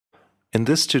In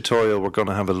this tutorial, we're going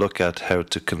to have a look at how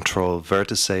to control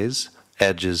vertices,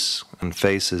 edges, and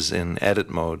faces in edit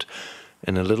mode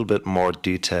in a little bit more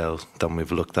detail than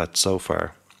we've looked at so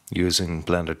far using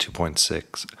Blender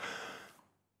 2.6.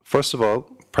 First of all,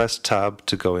 press Tab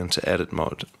to go into edit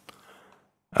mode.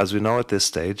 As we know at this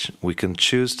stage, we can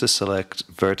choose to select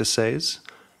vertices,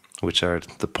 which are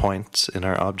the points in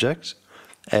our object,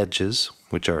 edges,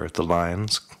 which are the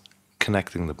lines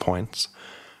connecting the points,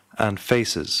 and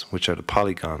faces, which are the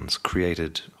polygons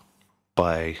created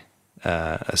by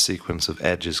a sequence of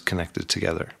edges connected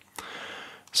together.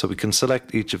 So we can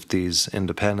select each of these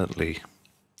independently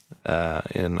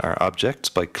in our objects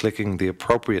by clicking the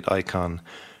appropriate icon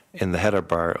in the header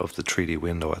bar of the 3D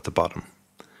window at the bottom.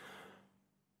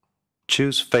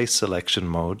 Choose Face Selection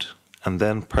Mode and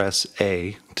then press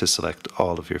A to select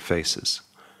all of your faces.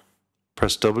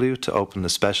 Press W to open the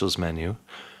Specials menu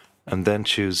and then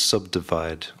choose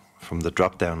Subdivide from the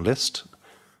drop-down list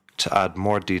to add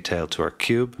more detail to our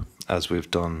cube, as we've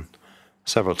done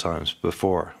several times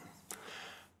before.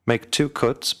 Make 2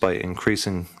 cuts by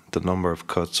increasing the number of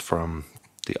cuts from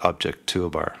the object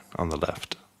toolbar on the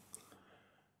left.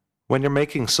 When you're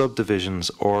making subdivisions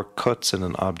or cuts in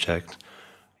an object,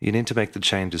 you need to make the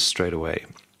changes straight away.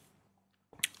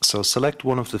 So select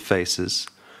one of the faces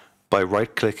by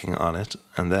right-clicking on it,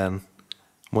 and then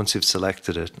once you've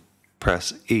selected it,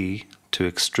 press E to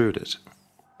extrude it.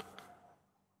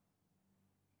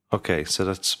 Okay, so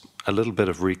that's a little bit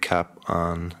of recap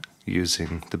on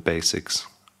using the basics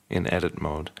in edit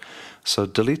mode. So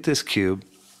delete this cube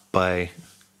by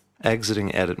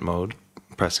exiting edit mode,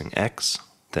 pressing X,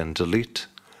 then delete,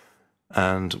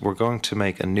 and we're going to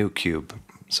make a new cube.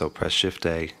 So press Shift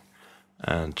A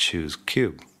and choose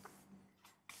Cube.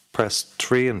 Press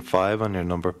 3 and 5 on your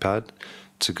number pad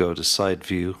to go to Side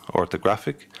View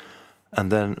Orthographic, and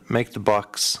then make the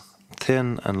box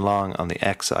thin and long on the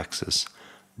X-axis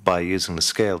by using the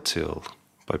Scale tool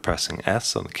by pressing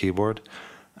S on the keyboard,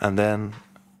 and then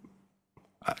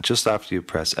just after you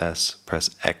press S, press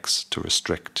X to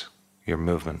restrict your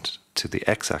movement to the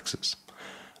X-axis.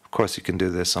 Of course, you can do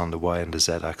this on the Y and the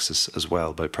Z-axis as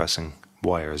well by pressing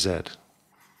Y or Z.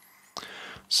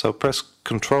 So press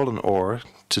Ctrl and OR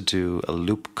to do a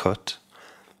loop cut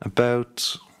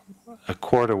about a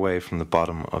quarter way from the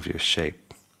bottom of your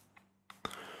shape.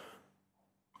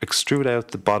 Extrude out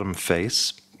the bottom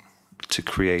face to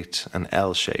create an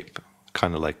L shape,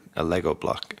 kind of like a Lego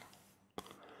block.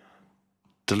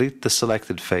 Delete the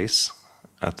selected face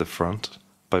at the front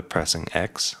by pressing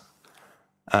X,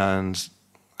 and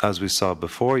as we saw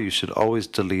before, you should always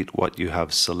delete what you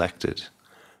have selected,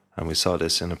 and we saw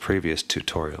this in a previous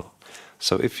tutorial.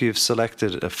 So if you've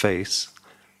selected a face,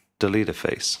 delete a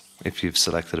face. If you've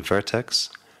selected a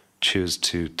vertex, choose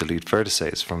to delete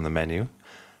vertices from the menu,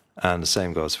 and the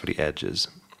same goes for the edges.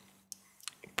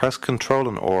 Press Ctrl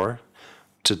and OR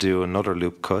to do another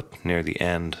loop cut near the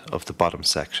end of the bottom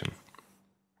section.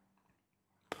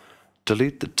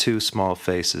 Delete the 2 small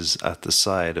faces at the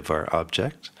side of our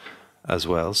object as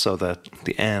well, so that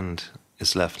the end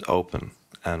is left open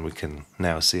and we can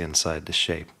now see inside the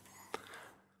shape.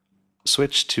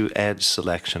 Switch to Edge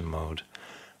Selection mode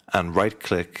and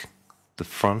right-click the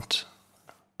front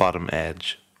bottom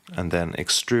edge and then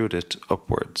extrude it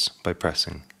upwards by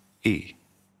pressing E.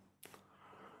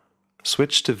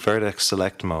 Switch to Vertex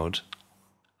Select mode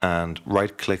and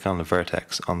right-click on the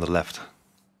vertex on the left.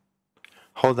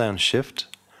 Hold down Shift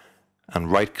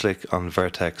and right-click on the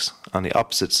vertex on the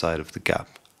opposite side of the gap.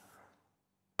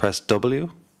 Press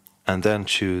W and then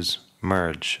choose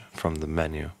Merge from the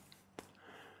menu.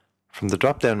 From the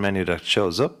drop-down menu that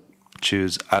shows up,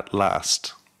 choose At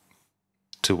Last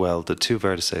to weld the 2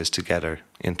 vertices together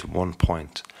into one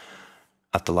point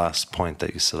at the last point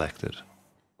that you selected.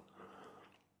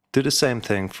 Do the same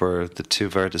thing for the 2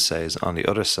 vertices on the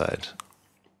other side.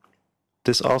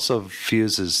 This also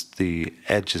fuses the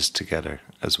edges together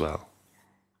as well.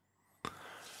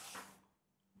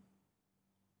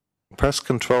 Press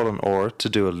Ctrl and OR to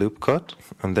do a loop cut,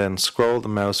 and then scroll the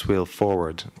mouse wheel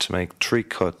forward to make 3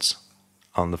 cuts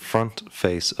on the front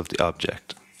face of the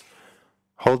object.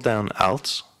 Hold down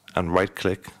Alt and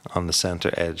right-click on the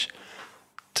center edge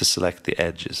to select the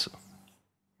edges.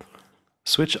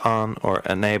 Switch on or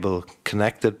enable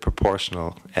Connected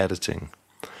Proportional Editing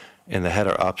in the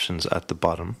header options at the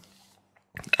bottom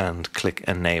and click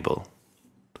Enable.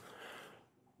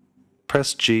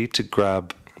 Press G to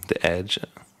grab the edge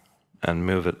and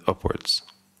move it upwards.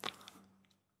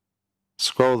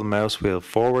 Scroll the mouse wheel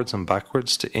forwards and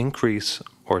backwards to increase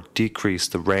or decrease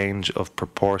the range of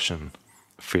proportion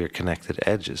for your connected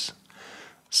edges.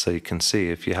 So you can see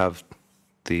if you have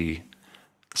the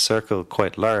circle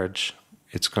quite large,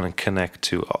 it's going to connect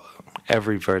to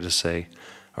every vertex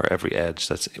or every edge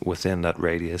that's within that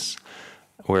radius.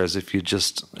 Whereas if you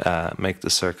just make the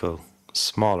circle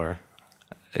smaller,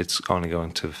 it's only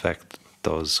going to affect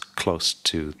those close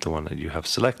to the one that you have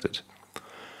selected.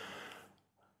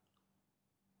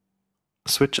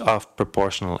 Switch off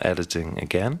proportional editing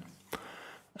again,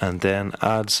 and then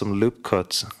add some loop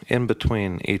cuts in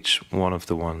between each one of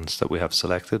the ones that we have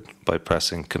selected by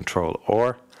pressing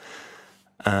Ctrl-R,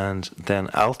 and then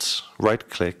Alt right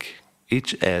click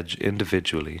each edge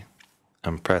individually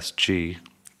and press G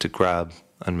to grab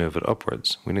and move it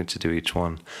upwards. We need to do each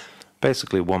one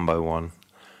basically one by one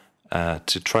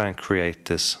to try and create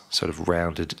this sort of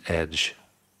rounded edge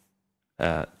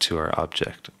to our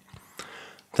object.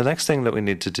 The next thing that we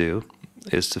need to do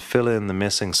is to fill in the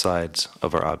missing sides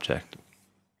of our object.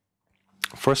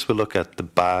 First we'll look at the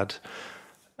bad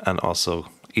and also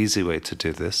easy way to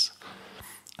do this.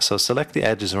 So select the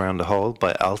edges around the hole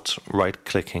by Alt right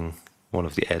clicking one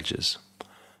of the edges.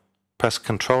 Press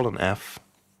Ctrl and F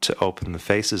to open the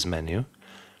Faces menu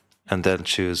and then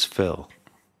choose Fill.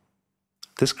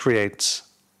 This creates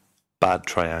bad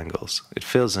triangles. It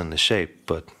fills in the shape,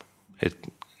 but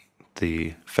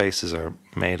the faces are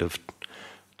made of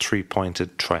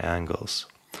three-pointed triangles.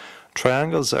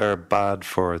 Triangles are bad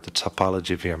for the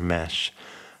topology of your mesh,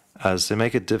 as they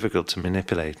make it difficult to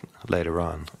manipulate later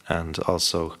on, and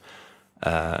also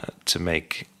to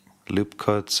make loop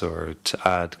cuts or to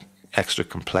add extra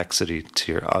complexity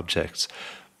to your objects,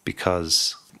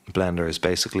 because Blender is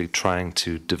basically trying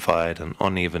to divide an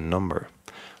uneven number.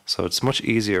 So it's much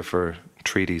easier for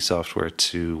 3D software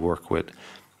to work with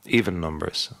even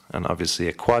numbers, and obviously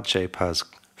a quad shape has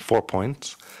 4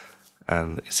 points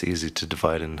and it's easy to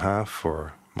divide in half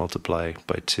or multiply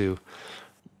by 2.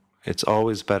 It's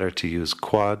always better to use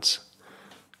quads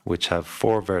which have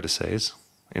 4 vertices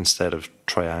instead of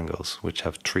triangles which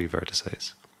have 3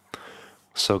 vertices.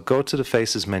 So go to the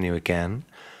Faces menu again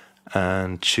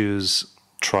and choose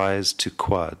Tries to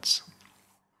Quads.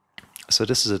 So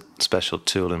this is a special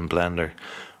tool in Blender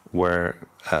where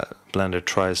Blender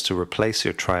tries to replace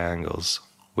your triangles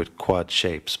with quad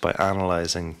shapes by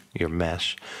analyzing your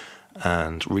mesh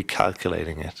and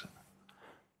recalculating it.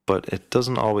 But it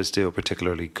doesn't always do a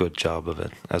particularly good job of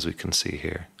it, as we can see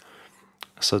here.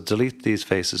 So delete these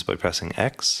faces by pressing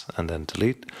X and then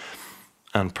delete,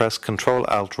 and press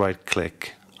Ctrl-Alt right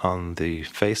click on the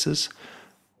faces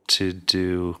to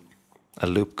do a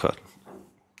loop cut.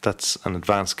 That's an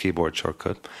advanced keyboard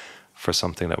shortcut for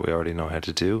something that we already know how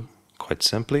to do quite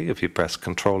simply. If you press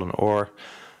Ctrl and R,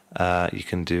 you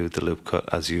can do the loop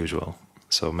cut as usual.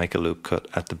 So make a loop cut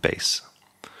at the base.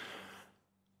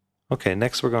 Okay,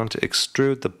 next we're going to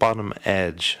extrude the bottom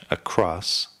edge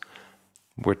across.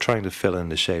 We're trying to fill in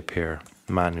the shape here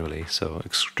manually. So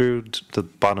extrude the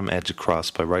bottom edge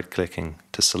across by right clicking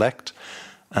to select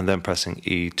and then pressing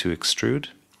E to extrude.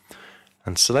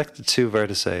 And select the 2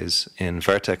 vertices in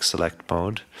vertex select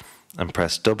mode and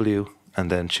press W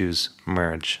and then choose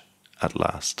merge at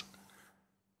last.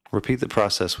 Repeat the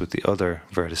process with the other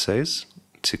vertices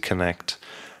to connect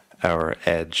our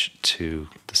edge to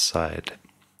the side.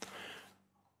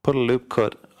 Put a loop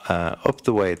cut up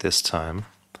the way this time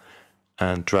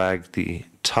and drag the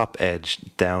top edge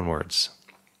downwards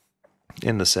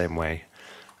in the same way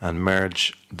and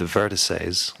merge the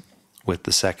vertices with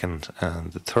the second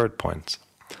and the third points.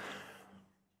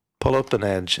 Pull up an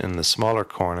edge in the smaller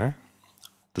corner,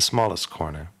 the smallest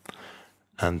corner,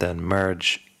 and then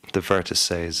merge the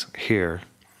vertices here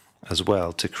as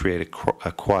well to create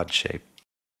a quad shape.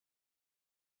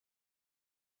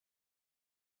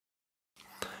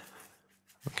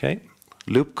 Okay,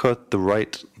 loop cut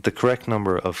the correct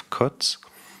number of cuts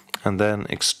and then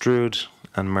extrude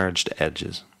and merge the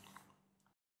edges.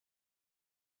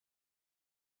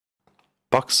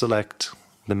 Box select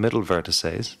the middle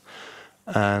vertices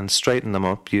and straighten them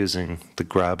up using the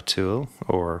grab tool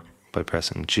or by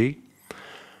pressing G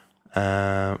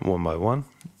one by one.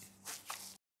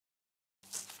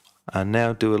 And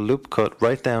now do a loop cut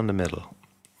right down the middle.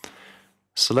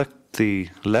 Select the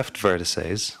left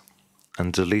vertices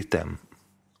and delete them,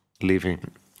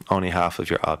 leaving only half of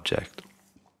your object.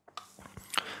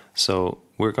 So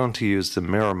we're going to use the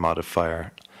mirror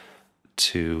modifier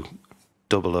to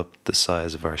double up the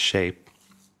size of our shape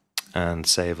and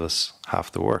save us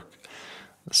half the work.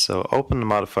 So open the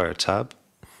modifier tab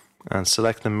and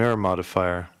select the mirror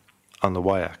modifier on the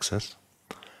y-axis.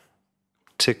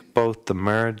 Tick both the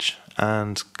merge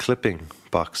and clipping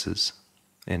boxes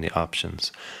in the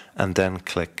options and then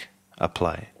click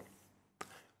apply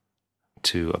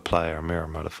to apply our mirror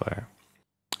modifier.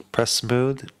 Press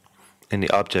smooth in the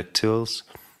object tools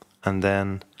and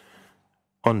then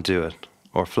undo it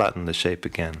or flatten the shape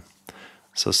again.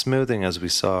 So smoothing, as we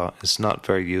saw, is not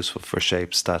very useful for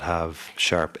shapes that have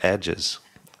sharp edges.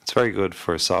 It's very good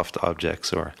for soft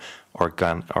objects or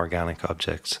organic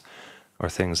objects, or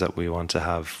things that we want to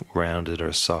have rounded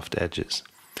or soft edges.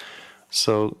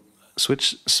 So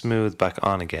switch smooth back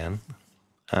on again,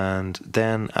 and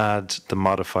then add the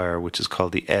modifier, which is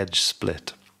called the edge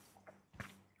split.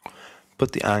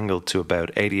 Put the angle to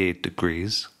about 88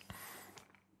 degrees,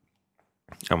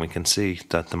 and we can see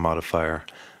that the modifier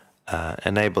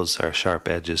enables our sharp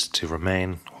edges to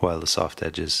remain while the soft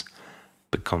edges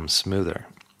become smoother.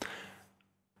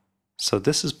 So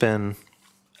this has been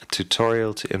a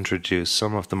tutorial to introduce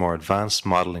some of the more advanced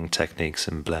modeling techniques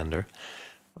in Blender,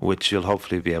 which you'll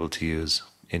hopefully be able to use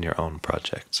in your own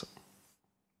projects.